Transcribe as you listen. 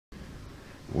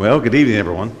Well, good evening,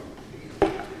 everyone.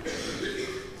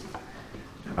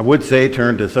 I would say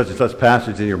turn to such and such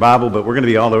passage in your Bible, but we're going to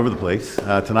be all over the place.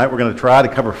 Tonight we're going to try to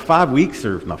cover 5 weeks,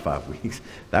 or not 5 weeks,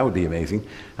 that would be amazing.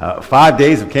 5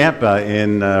 days of camp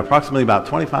in approximately about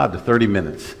 25 to 30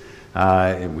 minutes.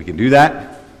 If we can do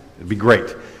that, it'd be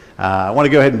great. I want to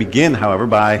go ahead and begin, however,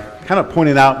 by kind of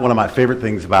pointing out one of my favorite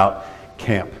things about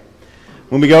camp.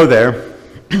 When we go there,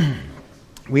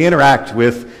 we interact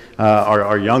with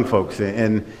our young folks,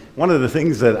 and one of the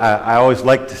things that I always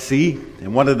like to see,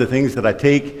 and one of the things that I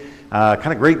take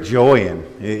kind of great joy in,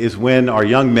 is when our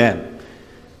young men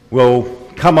will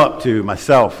come up to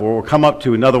myself or will come up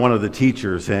to another one of the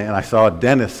teachers. And I saw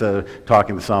Dennis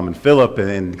talking to some, and Philip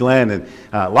and Glenn, and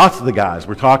lots of the guys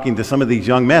were talking to some of these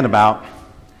young men about,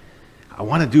 I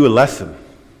want to do a lesson,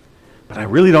 but I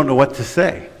really don't know what to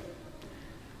say.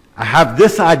 I have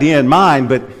this idea in mind,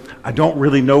 but I don't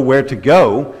really know where to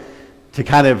go to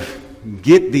kind of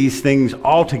get these things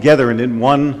all together and in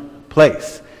one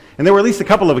place. And there were at least a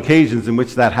couple of occasions in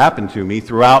which that happened to me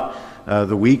throughout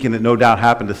the week, and it no doubt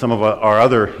happened to some of our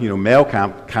other male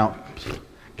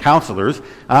counselors,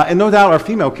 and no doubt our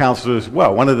female counselors as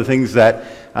well. One of the things that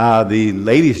the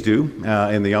ladies do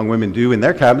and the young women do in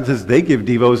their cabins is they give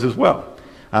devos as well.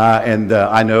 And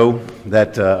I know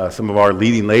that some of our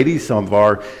leading ladies, some of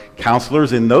our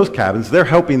counselors in those cabins, they're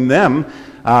helping them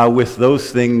with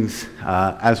those things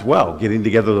as well, getting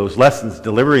together those lessons,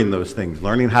 delivering those things,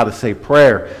 learning how to say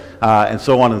prayer, and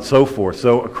so on and so forth.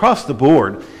 So across the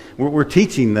board, we're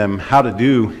teaching them how to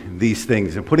do these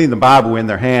things and putting the Bible in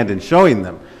their hand and showing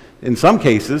them, in some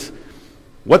cases,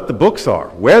 what the books are,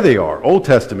 where they are, Old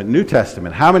Testament, New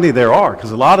Testament, how many there are,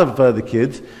 because a lot of the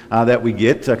kids that we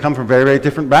get come from very, very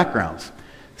different backgrounds.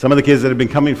 Some of the kids that have been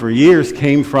coming for years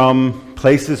came from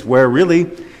places where really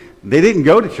they didn't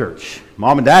go to church.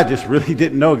 Mom and dad just really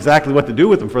didn't know exactly what to do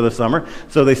with them for the summer,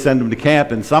 so they send them to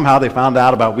camp, and somehow they found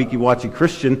out about Weeki Wachee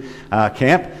Christian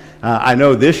camp. I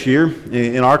know this year,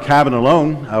 in our cabin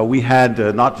alone, we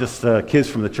had not just kids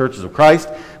from the Churches of Christ,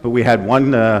 but we had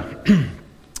one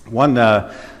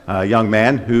young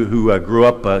man who grew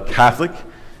up Catholic,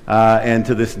 and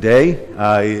to this day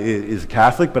is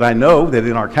Catholic. But I know that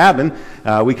in our cabin,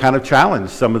 we kind of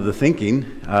challenged some of the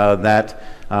thinking that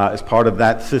is part of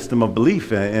that system of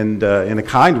belief, and in a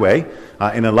kind way,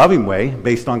 in a loving way,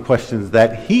 based on questions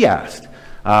that he asked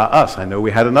us. I know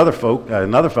we had another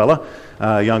fella,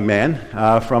 young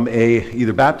man, from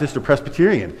either Baptist or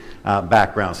Presbyterian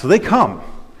background. So they come.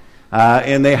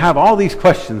 And they have all these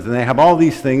questions, and they have all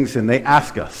these things, and they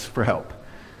ask us for help.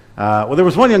 Well, there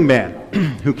was one young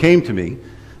man who came to me,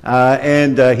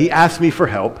 and he asked me for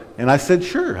help, and I said,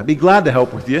 sure, I'd be glad to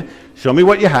help with you. Show me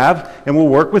what you have, and we'll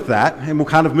work with that, and we'll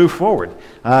kind of move forward.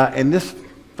 And this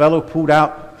fellow pulled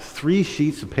out 3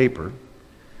 sheets of paper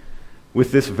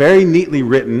with this very neatly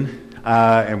written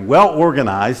and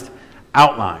well-organized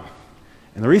outline.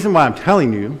 And the reason why I'm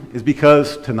telling you is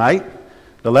because tonight,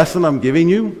 the lesson I'm giving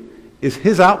you is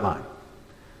his outline.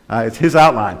 It's his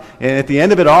outline. And at the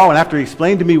end of it all, and after he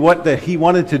explained to me what he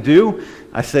wanted to do,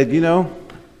 I said,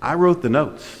 I wrote the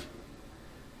notes.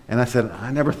 And I said,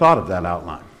 I never thought of that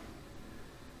outline.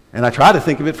 And I tried to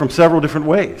think of it from several different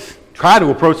ways. Try to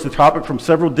approach the topic from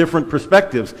several different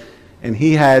perspectives. And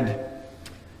he had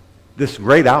this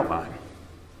great outline.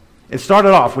 It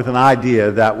started off with an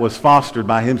idea that was fostered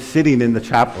by him sitting in the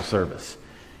chapel service.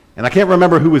 And I can't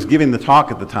remember who was giving the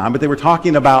talk at the time, but they were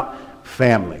talking about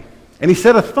family. And he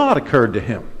said a thought occurred to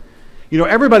him.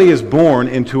 Everybody is born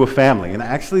into a family. And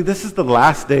actually, this is the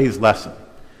last day's lesson.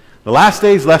 The last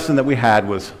day's lesson that we had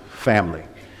was family.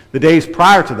 The days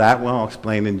prior to that, well, I'll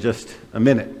explain in just a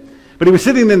minute. But he was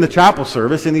sitting in the chapel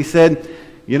service, and he said,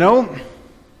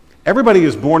 everybody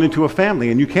is born into a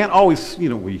family, and you can't always, you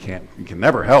can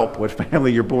never help what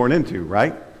family you're born into,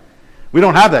 right? We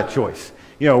don't have that choice.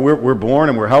 We're born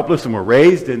and we're helpless and we're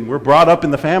raised and we're brought up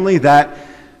in the family that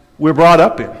we're brought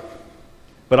up in.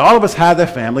 But all of us have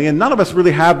that family, and none of us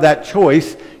really have that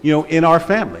choice, in our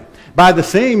family. By the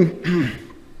same,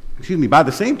 by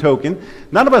the same token,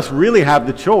 none of us really have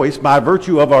the choice, by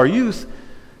virtue of our youth,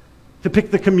 to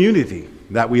pick the community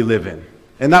that we live in.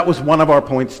 And that was one of our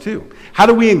points too. How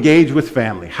do we engage with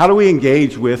family? How do we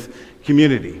engage with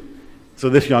community? So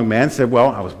this young man said, well,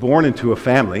 I was born into a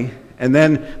family, and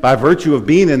then by virtue of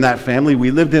being in that family, we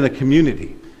lived in a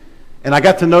community. And I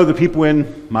got to know the people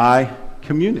in my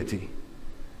community.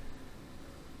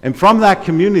 And from that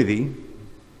community,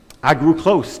 I grew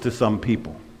close to some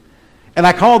people. And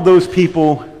I called those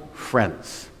people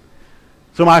friends.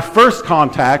 So my first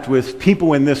contact with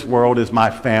people in this world is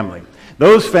my family.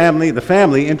 The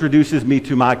family introduces me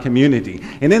to my community.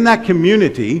 And in that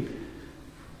community,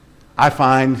 I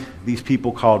find these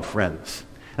people called friends.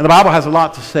 And the Bible has a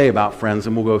lot to say about friends,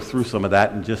 and we'll go through some of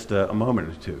that in just a moment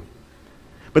or two.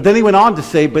 But then he went on to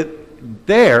say, but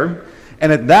there,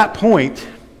 and at that point,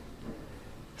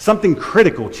 something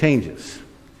critical changes.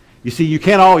 You see, you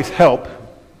can't always help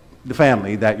the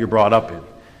family that you're brought up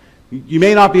in. You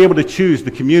may not be able to choose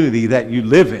the community that you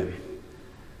live in,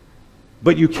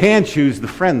 but you can choose the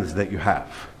friends that you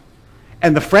have.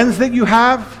 And the friends that you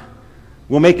have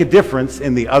will make a difference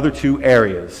in the other two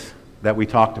areas that we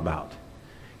talked about.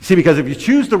 You see, because if you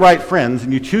choose the right friends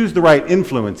and you choose the right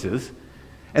influences,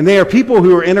 and they are people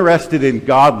who are interested in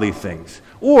godly things,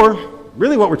 or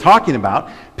really what we're talking about,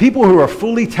 people who are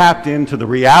fully tapped into the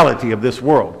reality of this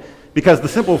world. Because the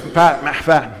simple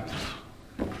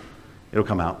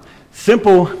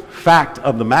simple fact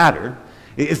of the matter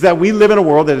is that we live in a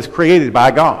world that is created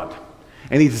by God,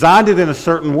 and He designed it in a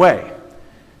certain way.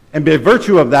 And by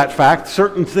virtue of that fact,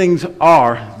 certain things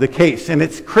are the case. And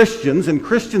it's Christians, and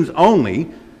Christians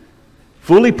only,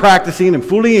 fully practicing and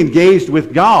fully engaged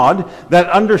with God, that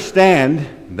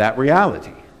understand that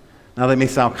reality. Now, that may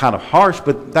sound kind of harsh,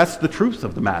 but that's the truth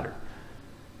of the matter.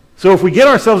 So if we get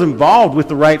ourselves involved with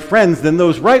the right friends, then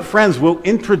those right friends will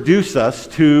introduce us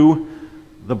to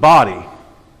the body,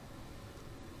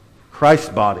 Christ's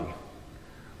body,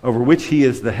 over which He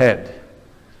is the head.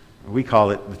 We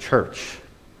call it the church.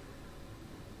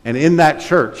 And in that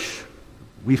church,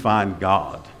 we find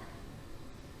God.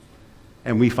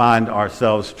 And we find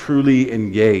ourselves truly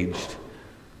engaged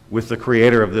with the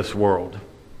Creator of this world,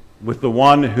 with the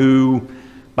one who,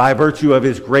 by virtue of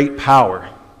His great power,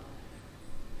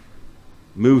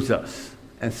 moves us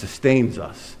and sustains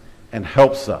us and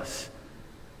helps us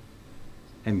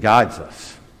and guides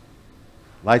us,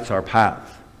 lights our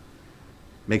path,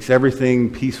 makes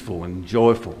everything peaceful and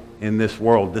joyful in this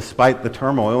world, despite the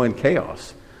turmoil and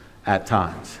chaos at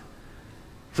times.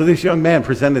 So this young man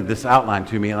presented this outline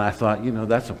to me, and I thought,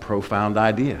 that's a profound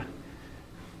idea.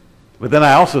 But then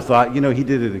I also thought, he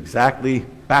did it exactly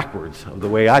backwards of the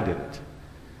way I did it.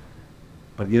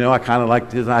 But, I kind of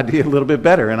liked his idea a little bit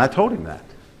better, and I told him that.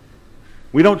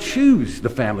 We don't choose the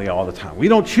family all the time. We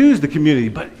don't choose the community,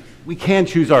 but we can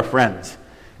choose our friends.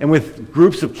 And with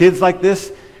groups of kids like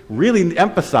this, really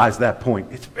emphasize that point.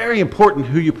 It's very important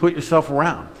who you put yourself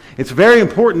around. It's very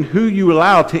important who you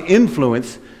allow to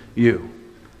influence you.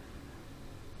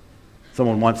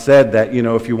 Someone once said that,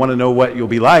 if you want to know what you'll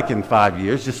be like in 5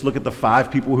 years, just look at the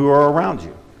 5 people who are around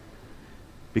you.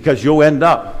 Because you'll end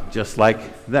up just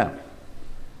like them.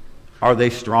 Are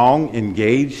they strong,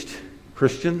 engaged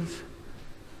Christians?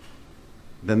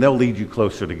 Then they'll lead you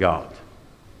closer to God.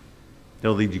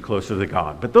 They'll lead you closer to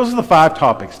God. But those are the 5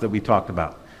 topics that we talked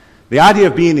about. The idea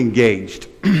of being engaged.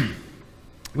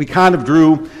 We kind of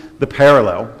drew the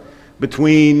parallel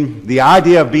between the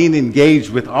idea of being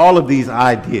engaged with all of these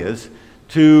ideas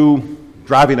to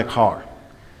driving a car.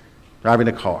 Driving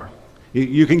a car.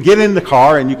 You can get in the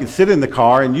car and you can sit in the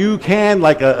car and you can,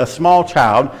 like a small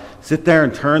child, sit there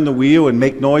and turn the wheel and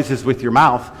make noises with your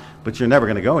mouth, but you're never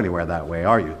going to go anywhere that way,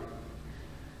 are you?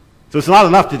 So it's not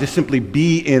enough to just simply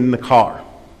be in the car.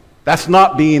 That's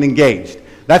not being engaged.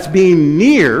 That's being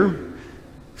near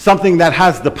something that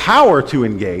has the power to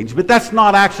engage, but that's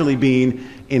not actually being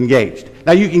engaged.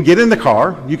 Now you can get in the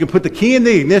car, you can put the key in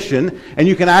the ignition, and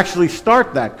you can actually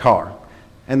start that car,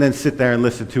 and then sit there and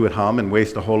listen to it hum and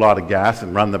waste a whole lot of gas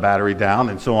and run the battery down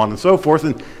and so on and so forth,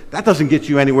 and that doesn't get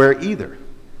you anywhere either.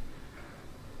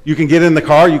 You can get in the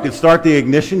car, you can start the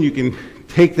ignition, you can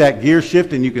take that gear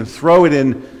shift and you can throw it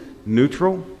in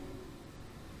neutral,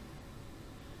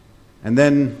 and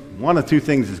then one of 2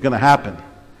 things is going to happen.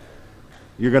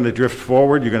 You're going to drift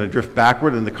forward, you're going to drift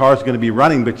backward, and the car's going to be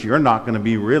running, but you're not going to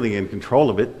be really in control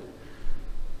of it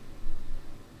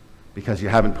because you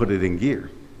haven't put it in gear.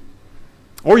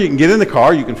 Or you can get in the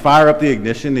car, you can fire up the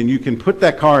ignition, and you can put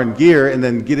that car in gear and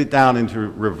then get it down into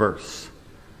reverse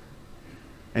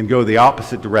and go the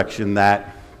opposite direction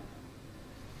that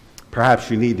perhaps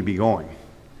you need to be going.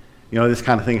 This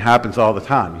kind of thing happens all the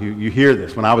time. You hear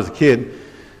this. When I was a kid,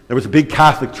 there was a big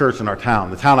Catholic church in our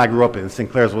town. The town I grew up in, St.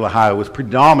 Clairsville, Ohio, was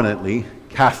predominantly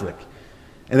Catholic.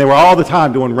 And they were all the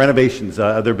time doing renovations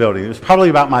of their building. It was probably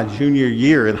about my junior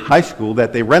year in high school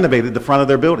that they renovated the front of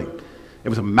their building. It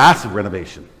was a massive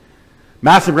renovation.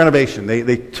 Massive renovation.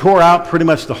 They tore out pretty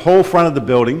much the whole front of the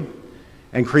building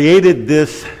and created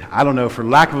this, I don't know, for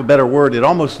lack of a better word, it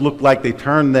almost looked like they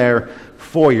turned their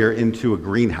foyer into a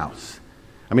greenhouse.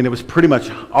 I mean, it was pretty much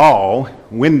all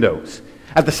windows.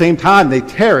 At the same time, they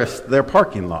terraced their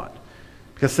parking lot.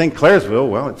 Because St. Clairsville,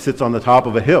 well, it sits on the top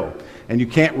of a hill. And you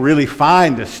can't really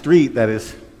find a street that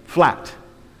is flat.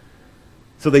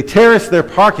 So they terraced their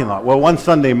parking lot. Well, one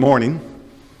Sunday morning,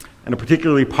 on a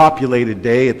particularly populated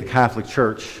day at the Catholic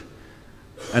Church,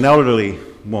 an elderly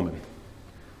woman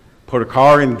put her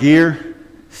car in gear,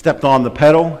 stepped on the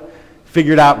pedal,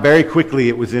 figured out very quickly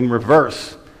it was in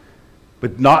reverse.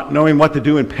 But not knowing what to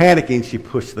do and panicking, she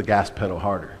pushed the gas pedal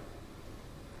harder.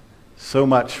 So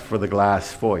much for the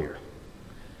glass foyer.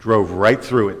 Drove right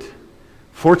through it.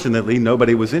 Fortunately,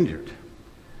 nobody was injured.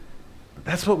 But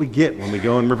that's what we get when we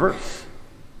go in reverse.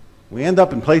 We end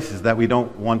up in places that we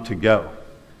don't want to go.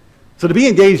 So to be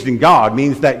engaged in God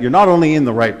means that you're not only in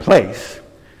the right place,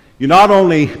 you're not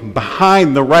only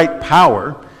behind the right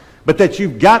power, but that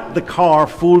you've got the car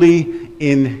fully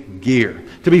in gear.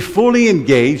 To be fully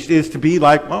engaged is to be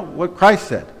like, well, what Christ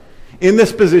said. In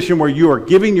this position where you are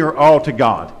giving your all to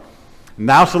God. And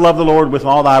thou shalt love the Lord with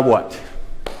all thy what?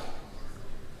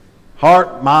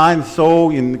 Heart, mind,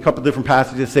 soul. In a couple different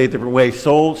passages say it different ways.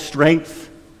 Soul, strength.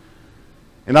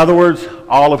 In other words,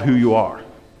 all of who you are.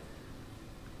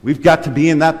 We've got to be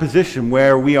in that position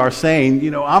where we are saying,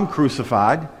 you know, I'm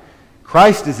crucified.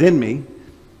 Christ is in me.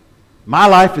 My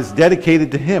life is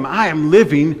dedicated to Him. I am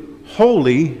living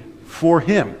wholly for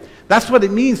Him. That's what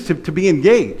it means to be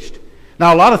engaged.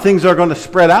 Now, a lot of things are going to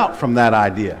spread out from that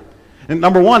idea. And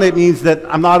number one, it means that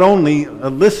I'm not only a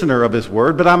listener of His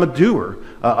Word, but I'm a doer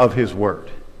of His Word.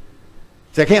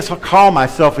 See, I can't call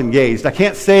myself engaged. I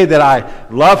can't say that I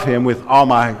love Him with all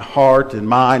my heart and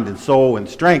mind and soul and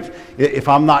strength if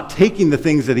I'm not taking the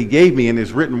things that He gave me in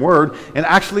His written Word and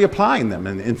actually applying them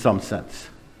in some sense.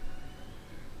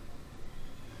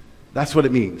 That's what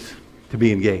it means to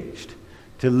be engaged.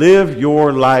 To live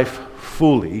your life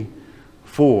fully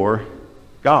for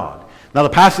God. Now, the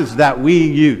passage that we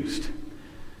used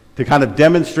to kind of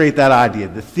demonstrate that idea,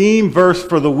 the theme verse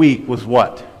for the week was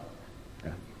what?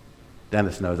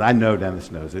 Dennis knows. I know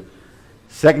Dennis knows it.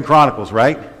 2 Chronicles,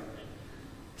 right?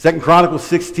 2 Chronicles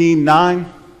 16:9.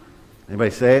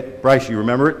 Anybody say it? Bryce, you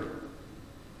remember it?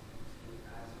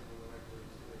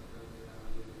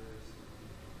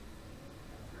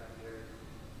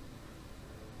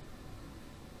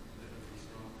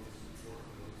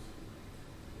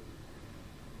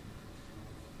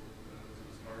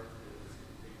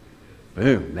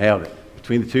 Boom, nailed it.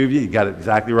 Between the two of you, you got it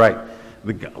exactly right.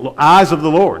 The eyes of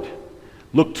the Lord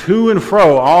look to and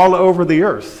fro all over the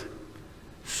earth,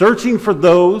 searching for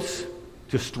those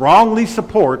to strongly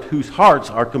support whose hearts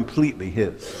are completely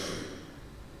His.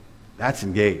 That's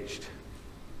engaged.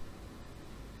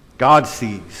 God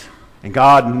sees and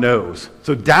God knows.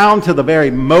 So down to the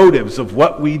very motives of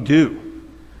what we do,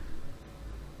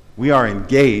 we are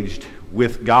engaged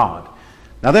with God.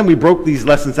 Now then we broke these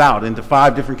lessons out into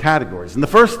 5 different categories. And the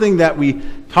first thing that we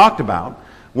talked about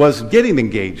was getting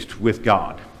engaged with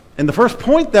God. And the first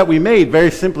point that we made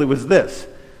very simply was this.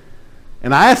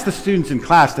 And I asked the students in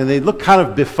class, and they looked kind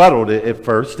of befuddled at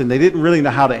first, and they didn't really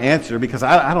know how to answer because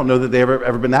I don't know that they've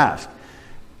ever been asked.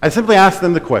 I simply asked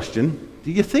them the question,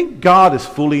 do you think God is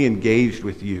fully engaged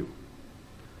with you?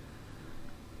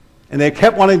 And they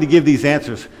kept wanting to give these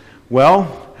answers. Well,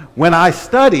 when I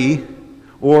study,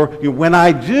 or when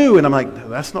I do, and I'm like,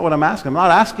 that's not what I'm asking. I'm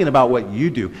not asking about what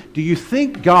you do. Do you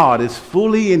think God is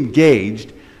fully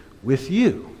engaged with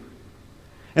you?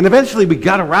 And eventually we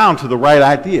got around to the right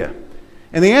idea.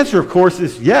 And the answer, of course,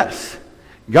 is yes.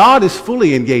 God is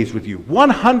fully engaged with you.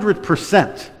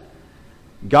 100%.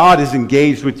 God is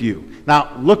engaged with you.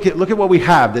 Now, look at what we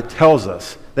have that tells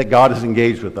us that God is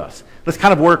engaged with us. Let's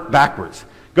kind of work backwards.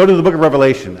 Go to the book of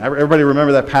Revelation. Everybody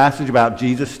remember that passage about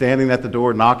Jesus standing at the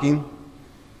door knocking?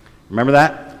 Remember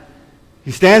that?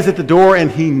 He stands at the door and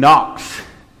He knocks.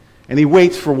 And He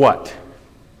waits for what?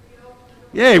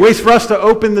 Yeah, He waits for us to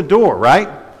open the door,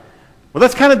 right? Well,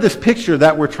 that's kind of this picture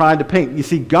that we're trying to paint. You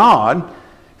see, God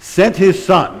sent His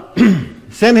Son,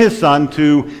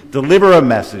 to deliver a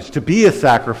message, to be a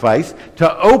sacrifice,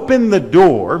 to open the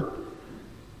door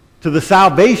to the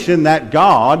salvation that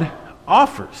God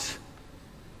offers.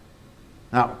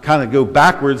 Now, kind of go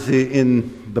backwards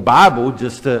in the Bible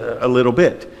just a little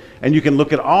bit. And you can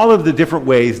look at all of the different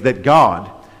ways that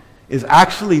God is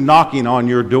actually knocking on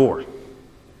your door,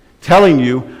 telling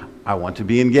you, I want to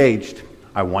be engaged.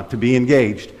 I want to be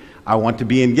engaged. I want to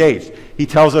be engaged. He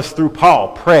tells us through Paul,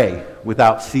 pray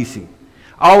without ceasing.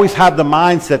 Always have the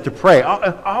mindset to pray.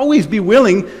 Always be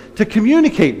willing to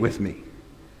communicate with me.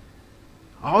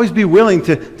 Always be willing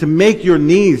to make your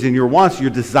needs and your wants,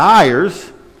 your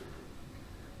desires,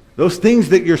 those things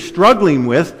that you're struggling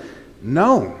with,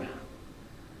 known.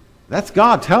 That's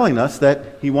God telling us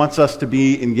that He wants us to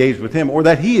be engaged with Him, or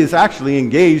that He is actually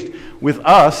engaged with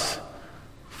us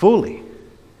fully.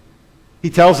 He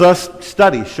tells us,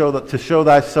 study, to show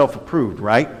thyself approved,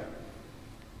 right?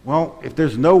 Well, if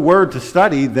there's no word to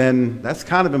study, then that's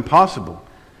kind of impossible.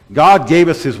 God gave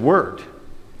us his word.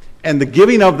 And the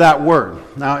giving of that word.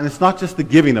 Now, and it's not just the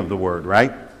giving of the word,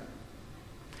 right?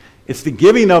 It's the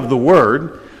giving of the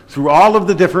word through all of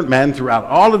the different men, throughout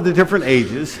all of the different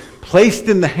ages, placed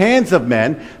in the hands of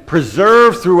men,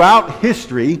 preserved throughout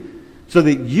history, so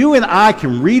that you and I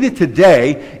can read it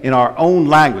today in our own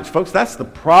language. Folks, that's the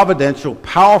providential,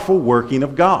 powerful working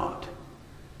of God.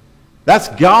 That's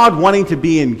God wanting to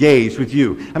be engaged with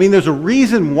you. I mean, there's a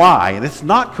reason why, and it's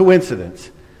not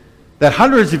coincidence, that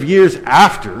hundreds of years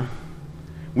after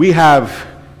we have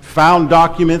found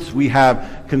documents, we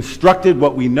have constructed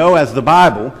what we know as the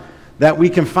Bible, that we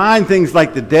can find things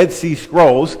like the Dead Sea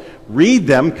Scrolls, read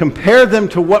them, compare them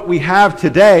to what we have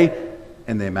today,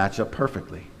 and they match up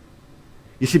perfectly.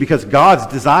 You see, because God's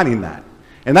designing that.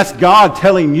 And that's God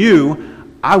telling you,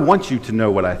 I want you to know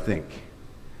what I think.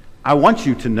 I want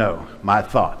you to know my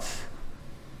thoughts.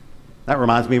 That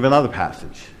reminds me of another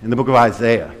passage in the book of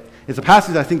Isaiah. It's a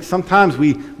passage I think sometimes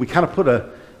we kind of put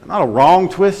not a wrong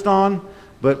twist on,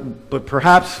 but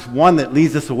perhaps one that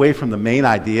leads us away from the main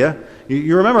idea.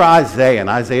 You remember Isaiah in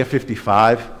Isaiah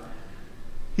 55?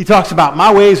 He talks about,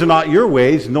 my ways are not your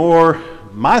ways, nor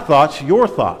my thoughts your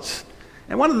thoughts.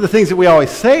 And one of the things that we always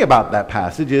say about that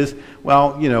passage is,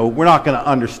 well, we're not going to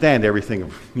understand everything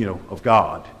of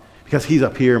God, because he's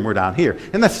up here and we're down here.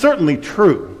 And that's certainly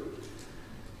true.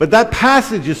 But that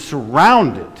passage is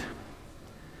surrounded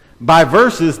by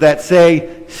verses that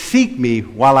say, seek me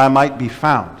while I might be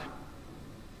found.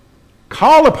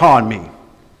 Call upon me,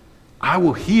 I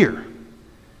will hear.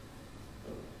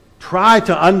 Try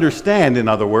to understand, in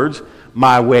other words,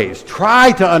 my ways.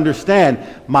 Try to understand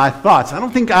my thoughts. I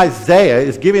don't think Isaiah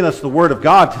is giving us the word of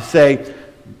God to say,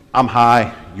 I'm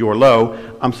high, you're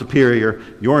low, I'm superior,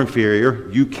 you're inferior,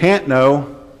 you can't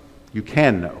know, you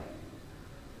can know.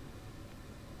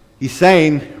 He's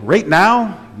saying, right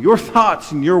now, your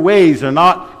thoughts and your ways are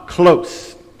not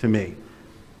close to me.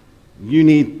 You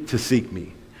need to seek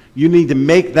me. You need to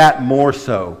make that more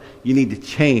so. You need to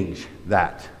change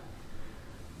that.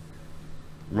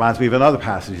 Reminds me of another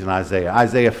passage in Isaiah,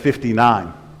 Isaiah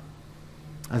 59.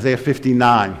 Isaiah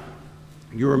 59.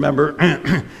 You remember,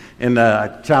 and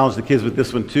I challenged the kids with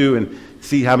this one too, and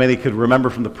see how many could remember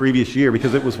from the previous year,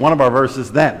 because it was one of our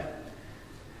verses then.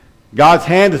 God's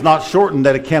hand is not shortened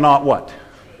that it cannot what?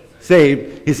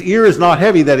 Save. His ear is not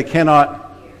heavy that it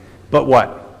cannot, but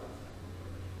what?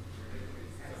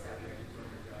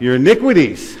 Your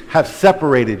iniquities have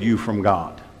separated you from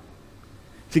God.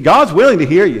 See, God's willing to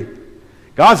hear you.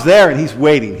 God's there and he's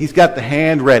waiting. He's got the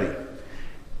hand ready.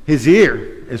 His ear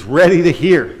is ready to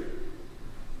hear.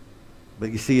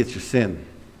 But you see, it's your sin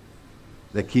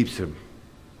that keeps him.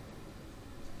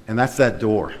 And that's that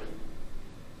door.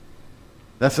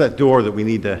 That's that door that we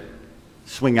need to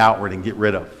swing outward and get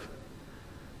rid of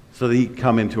so that he can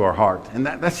come into our heart. And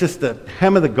that's just the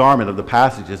hem of the garment of the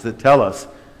passages that tell us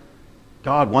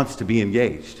God wants to be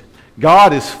engaged.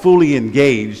 God is fully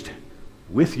engaged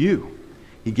with you.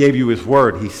 He gave you his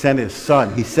word. He sent his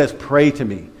son. He says, pray to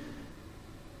me.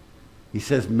 He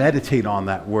says, meditate on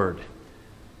that word.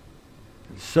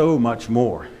 And so much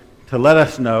more to let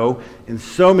us know in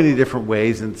so many different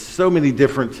ways and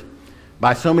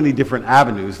by so many different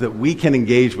avenues that we can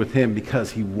engage with him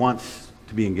because he wants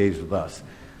to be engaged with us.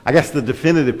 I guess the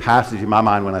definitive passage in my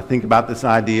mind when I think about this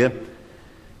idea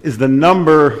is the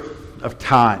number of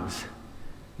times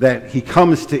that he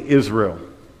comes to Israel.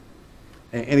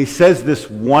 And he says this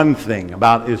one thing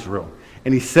about Israel.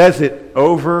 And he says it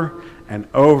over and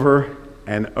over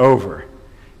and over.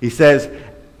 He says,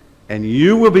 and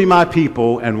you will be my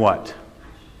people, and what?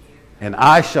 And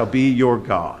I shall be your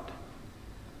God.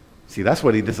 See, that's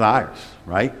what he desires,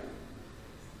 right?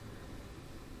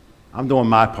 I'm doing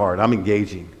my part. I'm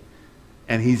engaging.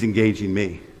 And he's engaging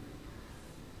me.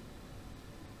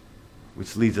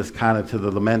 Which leads us kind of to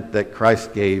the lament that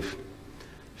Christ gave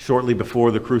shortly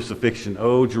before the crucifixion.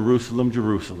 Oh, Jerusalem,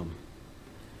 Jerusalem,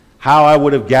 how I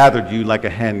would have gathered you like a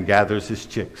hen gathers his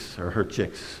chicks or her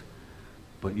chicks,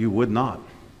 but you would not.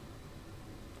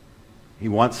 He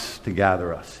wants to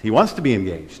gather us. He wants to be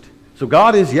engaged. So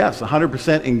God is, yes,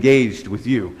 100% engaged with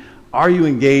you. Are you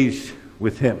engaged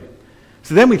with him?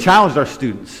 So then we challenged our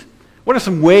students. What are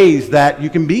some ways that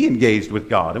you can be engaged with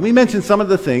God? And we mentioned some of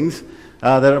the things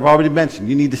that I've already mentioned.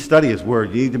 You need to study his word.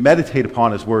 You need to meditate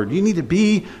upon his word. You need to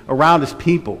be around his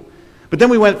people. But then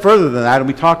we went further than that, and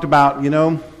we talked about,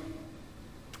 you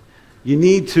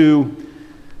need to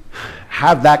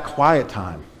have that quiet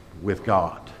time with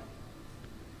God.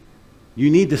 You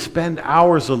need to spend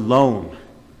hours alone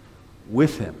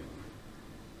with him.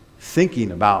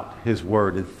 thinking about his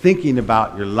word and thinking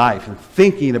about your life and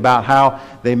thinking about how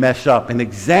they mesh up and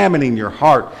examining your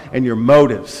heart and your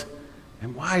motives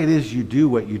and why it is you do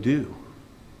what you do.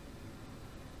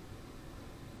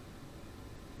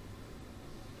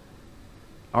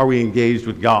 Are we engaged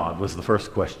with God was the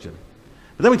first question.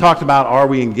 But then we talked about, are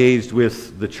we engaged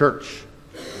with the church?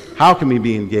 How can we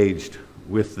be engaged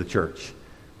with the church?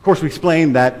 Of course, we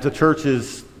explained that the church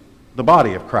is the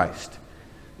body of Christ.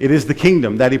 It is the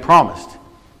kingdom that he promised.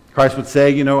 Christ would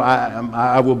say,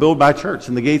 I will build my church,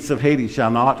 and the gates of Hades shall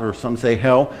not, or some say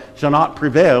hell, shall not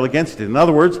prevail against it. In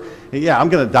other words, I'm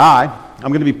going to die.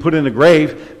 I'm going to be put in a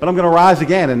grave, but I'm going to rise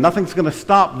again, and nothing's going to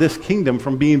stop this kingdom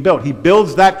from being built. He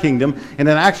builds that kingdom, and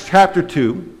in Acts chapter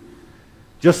 2,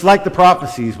 just like the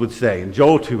prophecies would say, in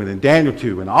Joel 2 and in Daniel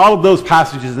 2, and all of those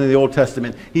passages in the Old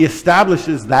Testament, he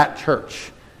establishes that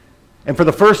church. And for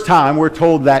the first time, we're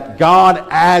told that God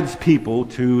adds people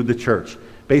to the church.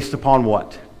 Based upon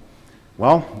what?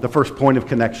 Well, the first point of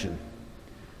connection.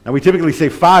 Now, we typically say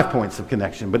 5 points of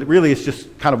connection, but really it's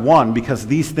just kind of one, because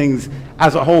these things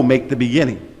as a whole make the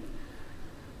beginning.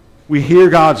 We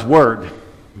hear God's word,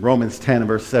 Romans 10 and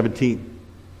verse 17.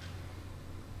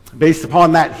 Based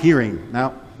upon that hearing,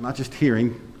 now, not just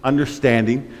hearing,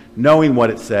 understanding, knowing what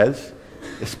it says,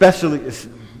 especially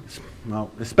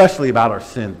about our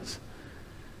sins.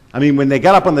 I mean, when they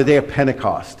got up on the day of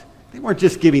Pentecost, they weren't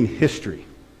just giving history.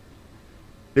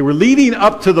 They were leading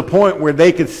up to the point where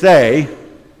they could say,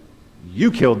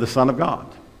 you killed the Son of God.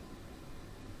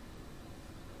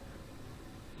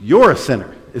 You're a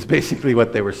sinner, is basically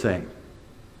what they were saying.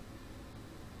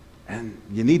 And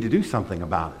you need to do something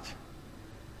about it.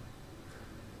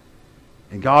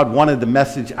 And God wanted the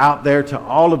message out there to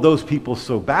all of those people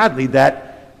so badly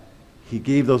that he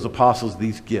gave those apostles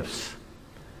these gifts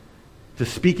to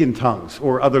speak in tongues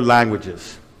or other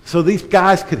languages, so these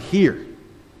guys could hear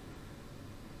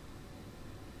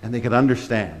and they could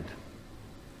understand.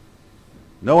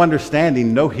 No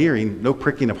understanding, no hearing, no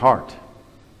pricking of heart.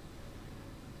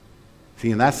 See,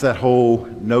 and that's that whole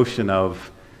notion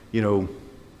of,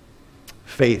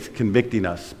 faith convicting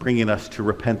us, bringing us to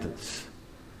repentance.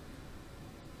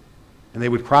 And they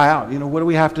would cry out, what do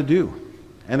we have to do?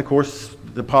 And of course,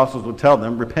 the apostles would tell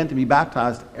them, repent and be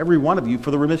baptized, every one of you,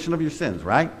 for the remission of your sins,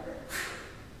 right?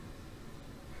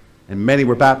 And many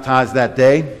were baptized that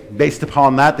day. Based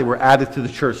upon that, they were added to the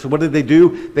church. So what did they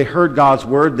do? They heard God's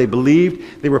word. They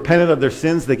believed. They repented of their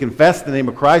sins. They confessed the name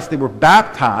of Christ. They were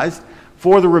baptized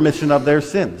for the remission of their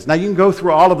sins. Now, you can go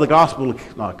through all of the go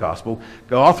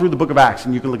all through the book of Acts,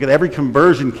 and you can look at every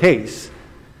conversion case.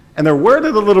 And they're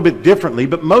worded a little bit differently,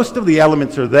 but most of the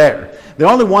elements are there. The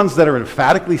only ones that are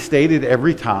emphatically stated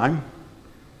every time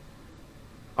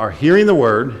are hearing the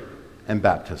word and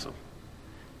baptism.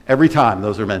 Every time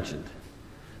those are mentioned.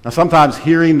 Now, sometimes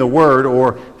hearing the word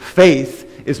or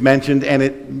faith is mentioned, and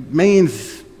it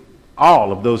means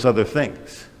all of those other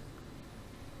things.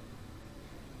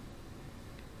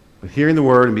 But hearing the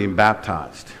word and being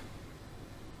baptized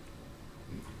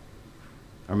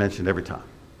are mentioned every time.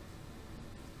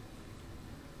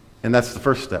 And that's the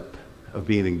first step of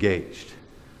being engaged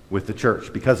with the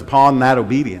church. Because upon that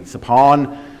obedience,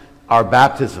 upon our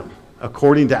baptism,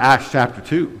 according to Acts chapter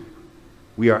 2,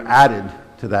 we are added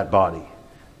to that body.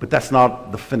 But that's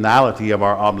not the finality of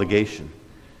our obligation.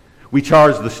 We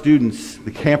charge the students, the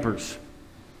campers,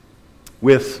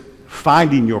 with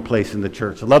finding your place in the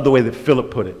church. I love the way that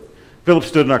Philip put it. Philip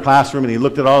stood in our classroom and he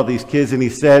looked at all of these kids and he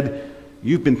said,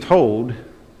 you've been told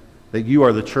that you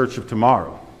are the church of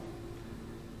tomorrow.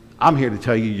 I'm here to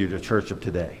tell you you're the church of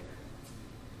today.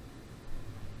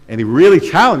 And he really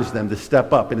challenged them to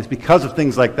step up. And it's because of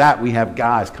things like that we have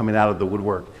guys coming out of the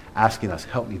woodwork asking us,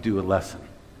 help me do a lesson.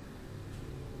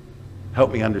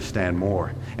 Help me understand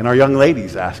more. And our young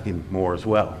ladies asking more as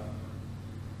well.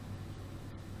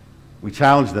 We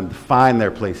challenge them to find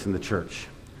their place in the church,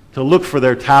 to look for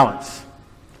their talents.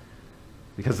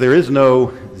 Because there is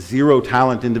no zero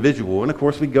talent individual. And of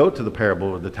course we go to the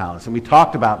parable of the talents. And we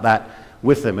talked about that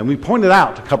with them. And we pointed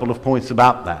out a couple of points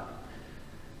about that.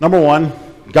 Number one,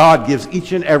 God gives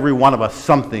each and every one of us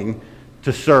something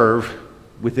to serve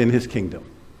within his kingdom.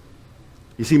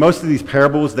 You see, most of these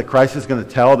parables that Christ is going to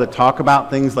tell that talk about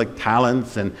things like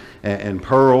talents and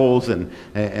pearls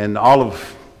and all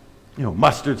of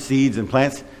mustard seeds and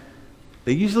plants,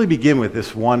 they usually begin with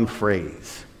this one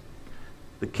phrase.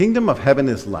 The kingdom of heaven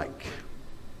is like.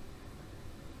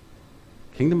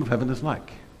 Kingdom of heaven is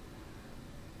like.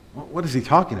 What is he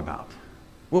talking about?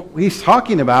 Well, he's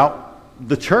talking about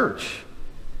the church,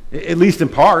 at least in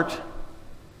part.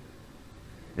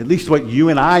 At least what you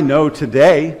and I know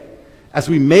today as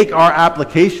we make our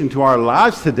application to our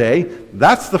lives today,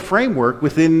 that's the framework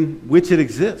within which it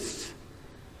exists.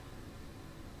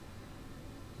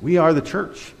 We are the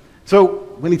church. So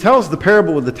when he tells the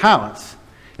parable of the talents,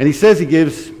 and he says he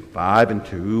gives 5 and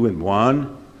 2 and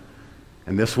 1,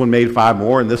 and this one made 5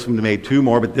 more, and this one made 2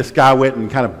 more, but this guy went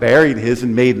and kind of buried his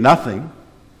and made nothing.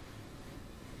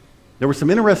 There were some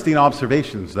interesting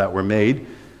observations that were made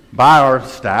by our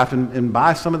staff and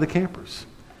by some of the campers.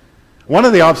 One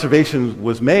of the observations that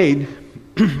was made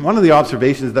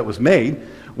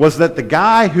was that the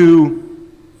guy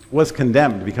who was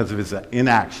condemned because of his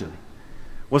inaction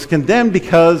was condemned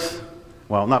because,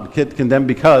 well, not condemned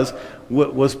because,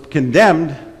 was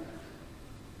condemned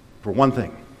for one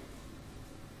thing.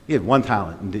 He had 1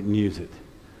 talent and didn't use it.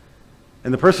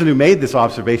 And the person who made this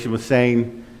observation was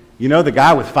saying, you know, the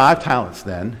guy with 5 talents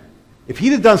then, if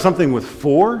he'd have done something with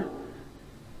 4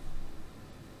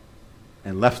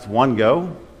 and left 1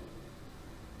 go,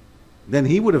 then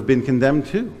he would have been condemned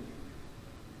too.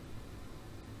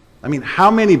 I mean,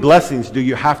 how many blessings do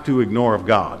you have to ignore of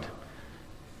God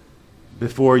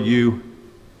before you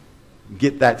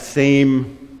get that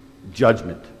same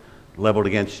judgment leveled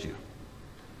against you?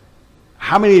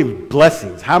 How many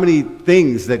blessings, how many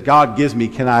things that God gives me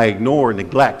can I ignore or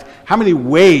neglect? How many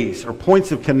ways or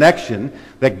points of connection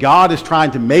that God is trying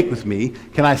to make with me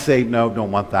can I say, no,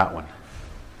 don't want that one,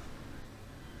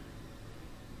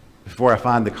 before I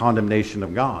find the condemnation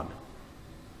of God?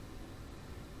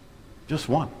 Just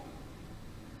one.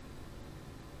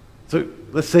 So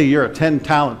let's say you're a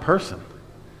 10-talent person.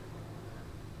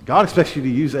 God expects you to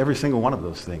use every single one of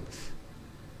those things.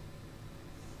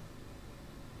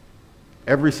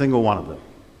 Every single one of them.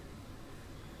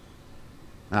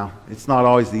 Now, it's not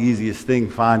always the easiest thing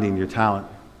finding your talent,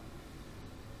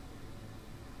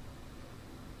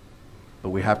 but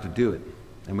we have to do it,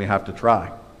 and we have to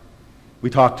try.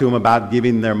 We talk to them about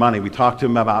giving their money. We talk to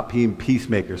them about being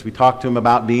peacemakers. We talk to them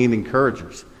about being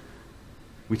encouragers.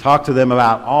 We talk to them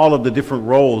about all of the different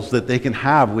roles that they can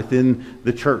have within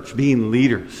the church, being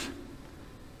leaders.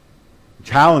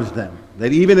 Challenge them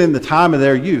that even in the time of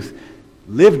their youth,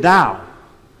 live now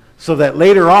so that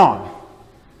later on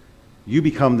you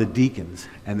become the deacons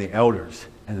and the elders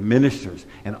and the ministers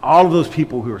and all of those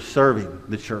people who are serving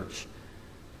the church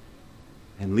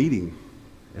and leading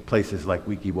at places like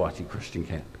Weeki Wachee Christian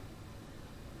Camp.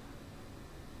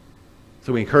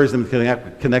 So we encourage them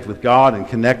to connect with God and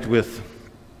connect with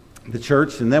the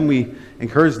church, and then we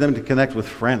encourage them to connect with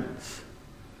friends.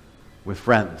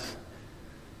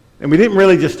 And we didn't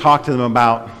really just talk to them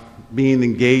about being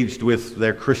engaged with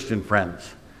their Christian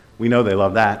friends. We know they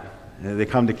love that. They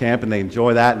come to camp and they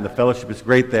enjoy that, and the fellowship is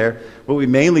great there. What we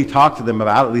mainly talked to them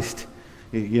about, at least,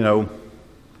 for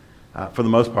the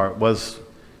most part, was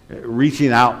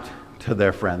reaching out to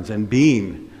their friends and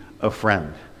being a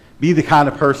friend. Be the kind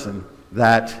of person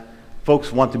that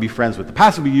folks want to be friends with. The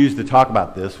passage we used to talk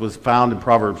about this was found in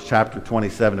Proverbs chapter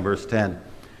 27 and verse 10.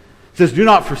 It says, "Do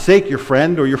not forsake your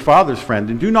friend or your father's friend,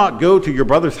 and do not go to your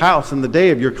brother's house in the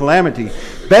day of your calamity.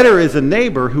 Better is a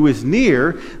neighbor who is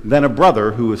near than a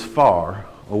brother who is far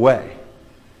away."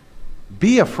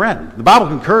 Be a friend. The Bible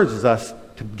encourages us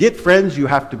to get friends, you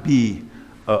have to be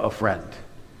a friend.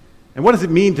 And what does it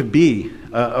mean to be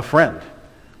a friend?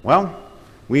 Well,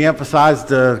 we emphasized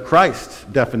Christ's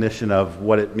definition of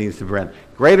what it means to be a friend.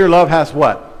 Greater love has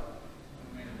what?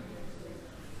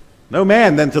 No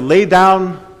man than to lay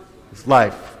down his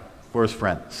life for his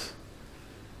friends.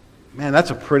 Man,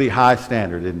 that's a pretty high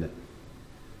standard, isn't it?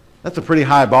 That's a pretty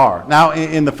high bar. Now,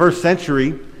 in the first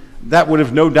century, that would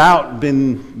have no doubt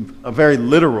been a very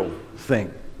literal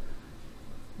thing,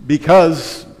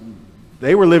 because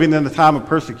they were living in a time of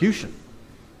persecution.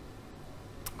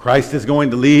 Christ is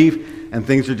going to leave, and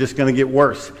things are just going to get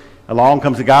worse. Along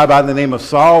comes a guy by the name of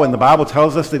Saul, and the Bible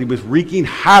tells us that he was wreaking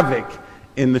havoc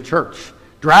in the church,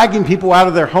 dragging people out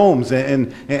of their homes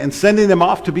and sending them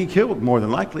off to be killed, more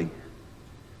than likely.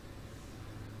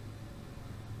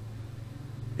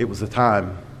 It was a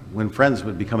time when friends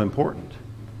would become important,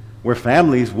 where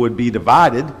families would be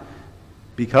divided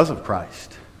because of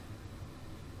Christ.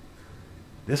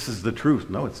 This is the truth.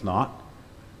 No, it's not.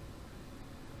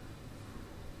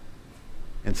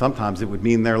 And sometimes it would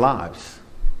mean their lives.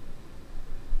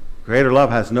 Greater love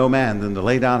has no man than to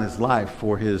lay down his life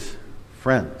for his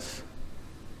friends.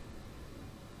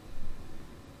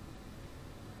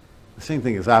 The same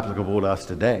thing is applicable to us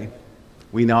today.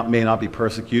 We may not be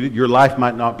persecuted. Your life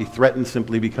might not be threatened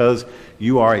simply because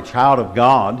you are a child of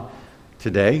God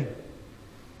today.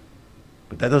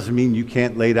 But that doesn't mean you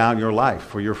can't lay down your life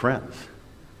for your friends.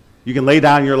 You can lay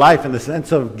down your life in the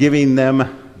sense of giving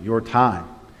them your time,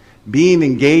 being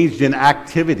engaged in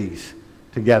activities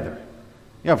together.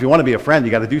 You know, if you want to be a friend,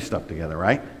 you got to do stuff together,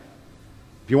 right?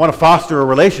 If you want to foster a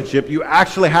relationship, you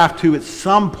actually have to, at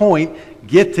some point,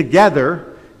 get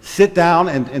together, sit down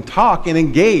and talk and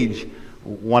engage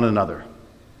one another.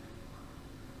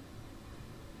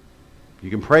 You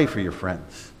can pray for your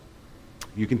friends.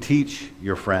 You can teach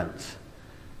your friends.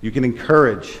 You can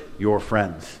encourage your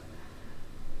friends.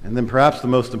 And then perhaps the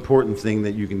most important thing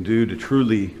that you can do to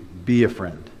truly be a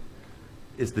friend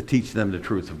is to teach them the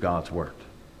truth of God's Word.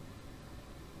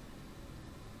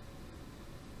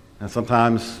 And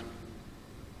sometimes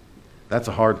that's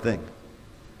a hard thing.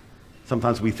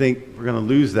 Sometimes we think we're going to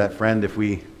lose that friend if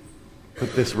we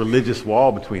put this religious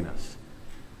wall between us.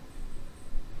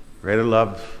 Greater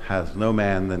love has no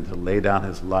man than to lay down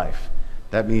his life.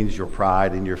 That means your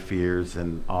pride and your fears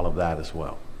and all of that as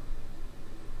well.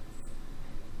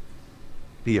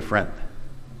 Be a friend.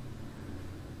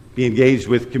 Be engaged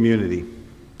with community.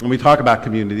 When we talk about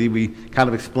community, we kind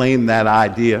of explain that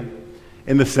idea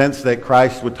in the sense that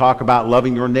Christ would talk about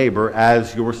loving your neighbor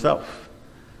as yourself.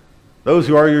 Those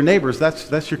who are your neighbors,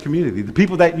 that's your community. The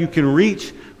people that you can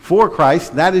reach for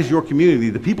Christ, that is your community.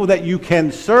 The people that you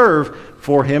can serve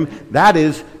for him, that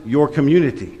is your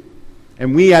community.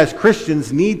 And we as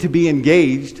Christians need to be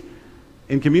engaged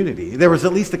in community. There was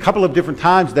at least a couple of different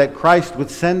times that Christ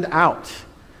would send out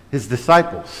his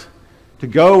disciples to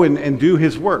go and do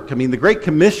his work. I mean, the Great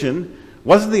Commission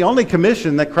wasn't the only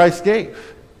commission that Christ gave.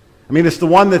 I mean, it's the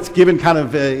one that's given kind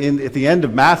of at the end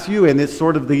of Matthew, and it's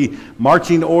sort of the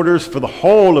marching orders for the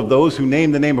whole of those who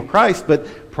name the name of Christ.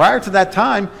 But prior to that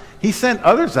time, he sent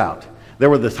others out. There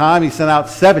was the time he sent out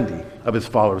 70 of his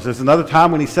followers. There's another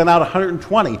time when he sent out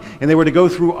 120, and they were to go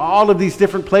through all of these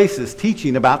different places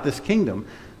teaching about this kingdom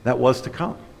that was to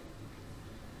come.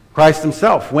 Christ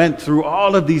himself went through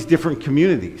all of these different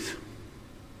communities,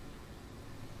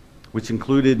 which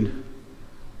included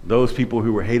those people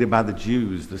who were hated by the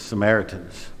Jews, the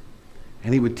Samaritans.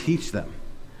 And he would teach them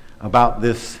about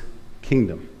this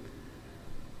kingdom.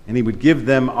 And he would give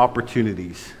them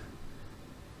opportunities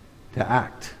to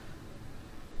act,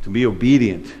 to be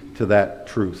obedient to that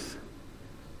truth.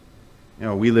 You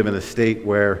know, we live in a state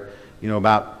where, you know,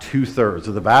 about 2/3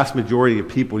 of the vast majority of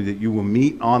people that you will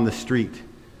meet on the street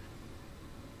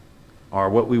are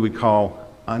what we would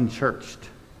call unchurched.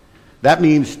 That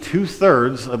means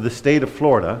 2/3 of the state of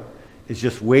Florida is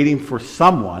just waiting for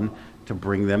someone to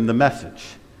bring them the message.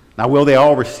 Now, will they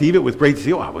all receive it with great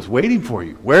zeal? I was waiting for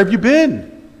you. Where have you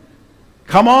been?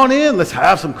 Come on in. Let's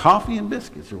have some coffee and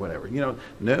biscuits or whatever. You know,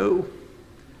 no.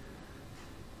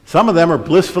 Some of them are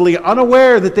blissfully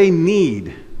unaware that they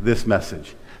need this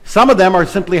message. Some of them are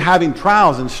simply having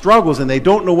trials and struggles and they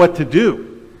don't know what to do.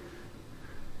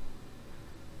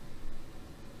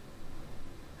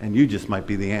 And you just might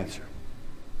be the answer,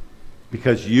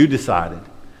 because you decided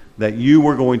that you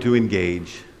were going to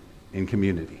engage in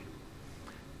community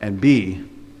and be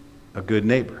a good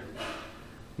neighbor.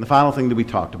 And the final thing that we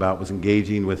talked about was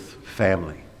engaging with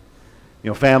family.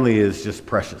 You know, family is just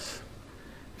precious.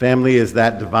 Family is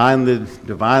that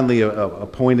divinely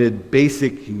appointed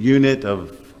basic unit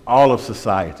of all of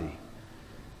society.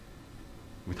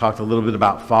 We talked a little bit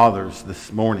about fathers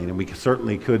this morning, and we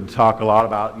certainly could talk a lot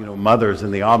about, you know, mothers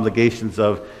and the obligations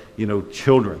of, you know,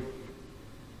 children.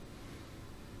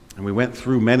 And we went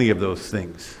through many of those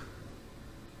things.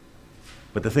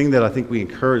 But the thing that I think we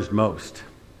encouraged most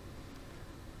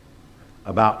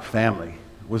about family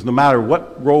was no matter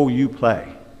what role you play,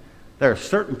 there are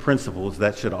certain principles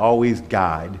that should always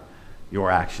guide your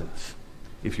actions.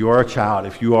 If you are a child,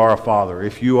 if you are a father,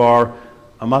 if you are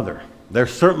a mother,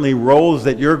 there's certainly roles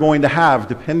that you're going to have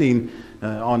depending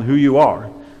on who you are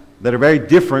that are very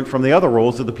different from the other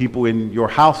roles of the people in your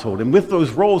household. And with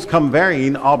those roles come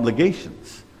varying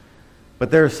obligations. But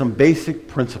there are some basic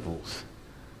principles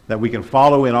that we can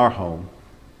follow in our home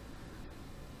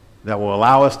that will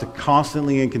allow us to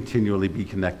constantly and continually be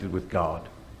connected with God.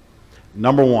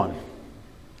 Number one,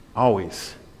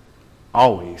 always,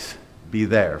 always be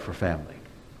there for family.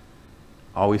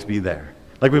 Always be there.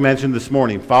 Like we mentioned this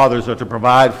morning, fathers are to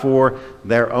provide for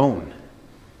their own.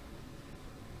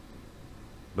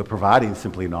 But providing is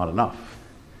simply not enough.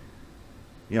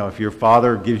 You know, if your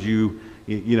father gives you,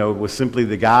 you know, was simply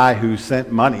the guy who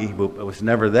sent money but was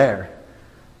never there,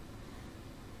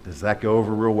 does that go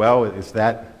over real well? Is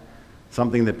that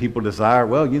something that people desire?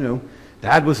 Well, you know,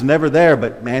 Dad was never there,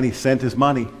 but man, he sent his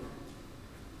money.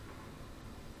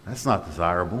 That's not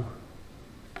desirable.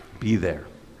 Be there.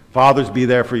 Fathers, be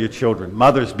there for your children.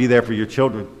 Mothers, be there for your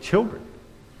children. Children,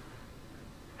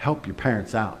 help your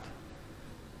parents out.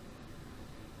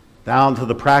 Down to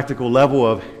the practical level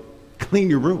of clean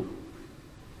your room.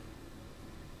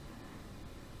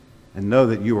 and know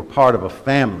that you are part of a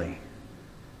family,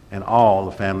 and all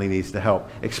the family needs to help.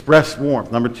 Express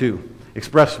warmth. Number 2,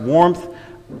 express warmth,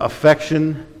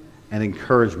 affection, and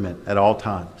encouragement at all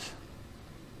times.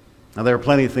 Now, there are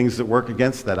plenty of things that work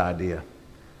against that idea.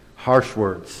 Harsh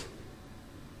words,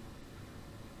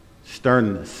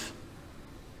 sternness,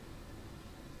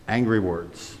 angry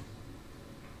words,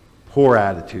 poor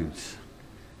attitudes,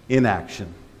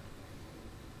 inaction,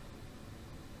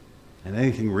 and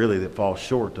anything really that falls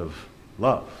short of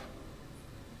love.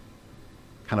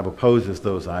 Kind of opposes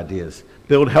those ideas.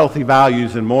 Build healthy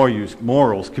values and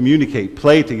morals, communicate,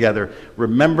 play together.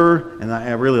 Remember, and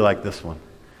I really like this one,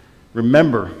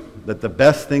 remember that the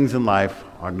best things in life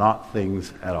are not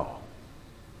things at all.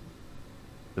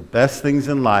 The best things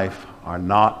in life are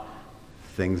not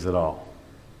things at all.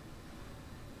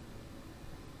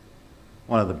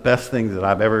 One of the best things that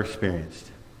I've ever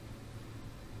experienced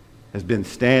has been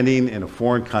standing in a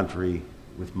foreign country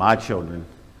with my children,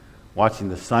 watching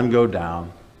the sun go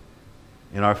down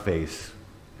in our face,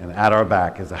 and at our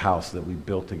back is a house that we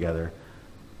built together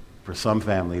for some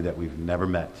family that we've never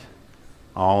met,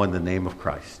 all in the name of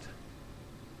Christ.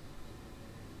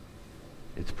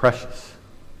 It's precious.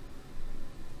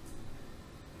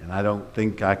 And I don't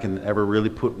think I can ever really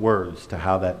put words to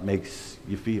how that makes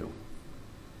you feel.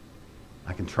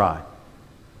 I can try.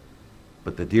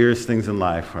 But the dearest things in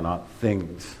life are not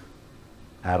things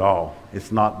at all.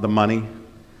 It's not the money.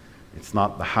 It's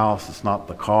not the house. It's not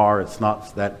the car. It's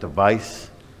not that device.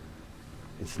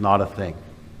 It's not a thing.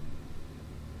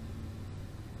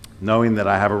 Knowing that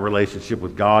I have a relationship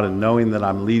with God and knowing that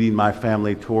I'm leading my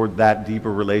family toward that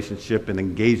deeper relationship and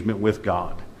engagement with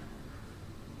God.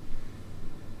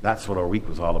 That's what our week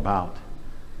was all about.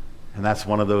 And that's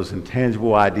one of those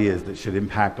intangible ideas that should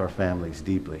impact our families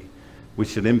deeply. Which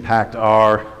should impact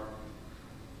our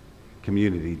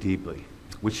community deeply.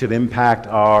 Which should impact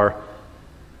our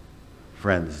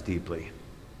friends deeply.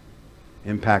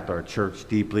 Impact our church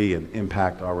deeply and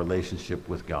impact our relationship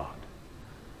with God.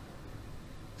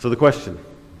 So the question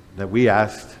that we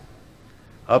asked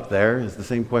up there is the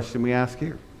same question we ask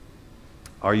here.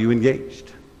 Are you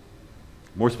engaged?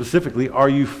 More specifically, are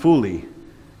you fully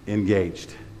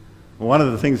engaged? One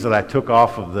of the things that I took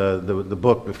off of the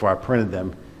book before I printed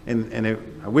them,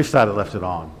 I wish I'd have left it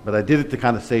on, but I did it to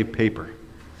kind of save paper,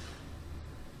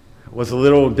 was a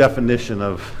little definition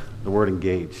of the word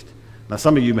engaged. Now,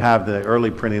 some of you have the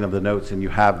early printing of the notes, and you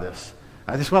have this.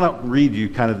 I just want to read you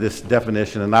kind of this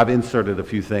definition, and I've inserted a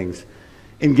few things.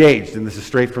 Engaged, and this is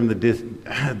straight from the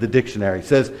dictionary. It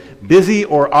says, busy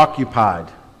or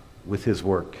occupied with his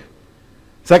work.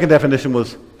 Second definition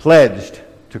was pledged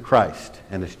to Christ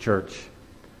and his church.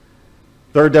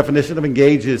 Third definition of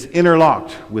engaged is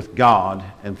interlocked with God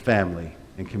and family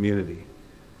and community.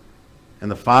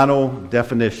 And the final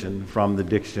definition from the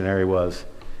dictionary was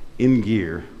in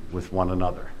gear with one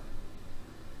another.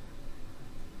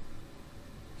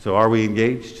 So are we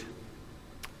engaged?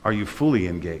 Are you fully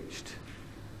engaged?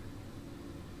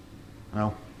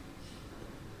 Well,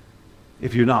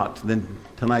 if you're not, then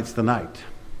tonight's the night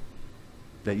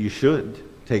that you should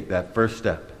take that first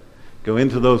step. Go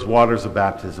into those waters of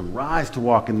baptism. Rise to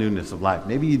walk in newness of life.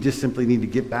 Maybe you just simply need to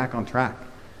get back on track.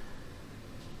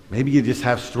 Maybe you just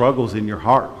have struggles in your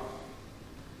heart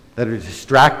that are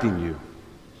distracting you.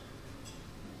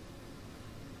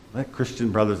 Let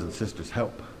Christian brothers and sisters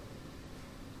help.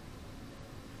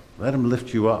 Let them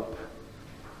lift you up.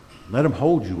 Let them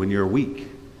hold you when you're weak.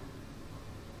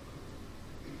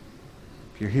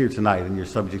 If you're here tonight and you're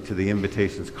subject to the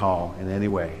invitation's call in any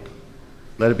way,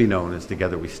 let it be known as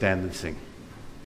together we stand and sing.